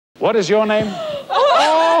What is your name?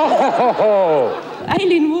 Oh!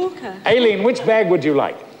 Aileen Walker. Aileen, which bag would you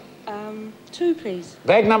like? 2, please.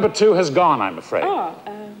 Bag number 2 has gone, I'm afraid. Oh,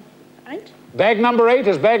 8? Bag number 8,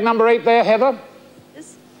 is bag number 8 there, Heather?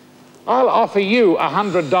 Yes. I'll offer you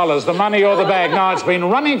 $100, the money or the bag. Now, it's been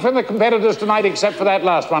running from the competitors tonight except for that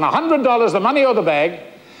last one. $100, the money or the bag.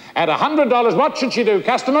 At $100, what should she do,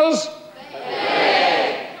 customers?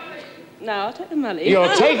 No, I'll take the money.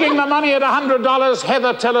 You're taking the money at $100.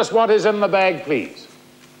 Heather, tell us what is in the bag, please.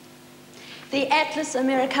 The Atlas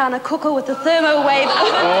Americana cooker with the thermo wave.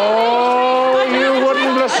 Oh, you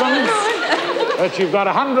wouldn't listen. But you've got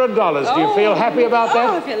 $100. Do you feel happy about that?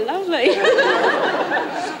 Oh, I feel lovely.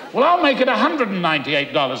 Well, I'll make it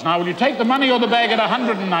 $198. Now, will you take the money or the bag at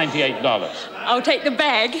 $198? I'll take the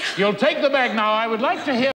bag. You'll take the bag. Now, I would like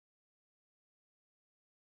to hear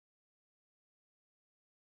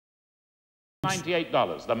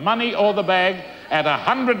 $98. The money or the bag at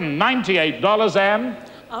 $198, Anne?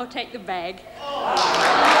 I'll take the bag.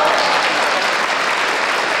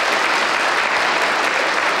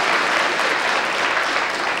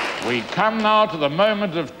 We come now to the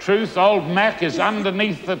moment of truth. Old Mac is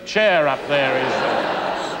underneath the chair up there.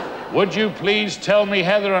 Would you please tell me,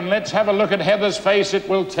 Heather, and let's have a look at Heather's face, it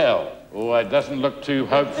will tell. Oh, it doesn't look too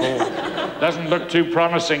hopeful. Doesn't look too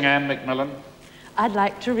promising, Anne McMillan. I'd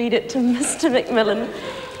like to read it to Mr. McMillan.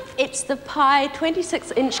 It's the Pi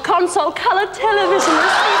 26-inch console colour television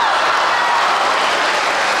receiver.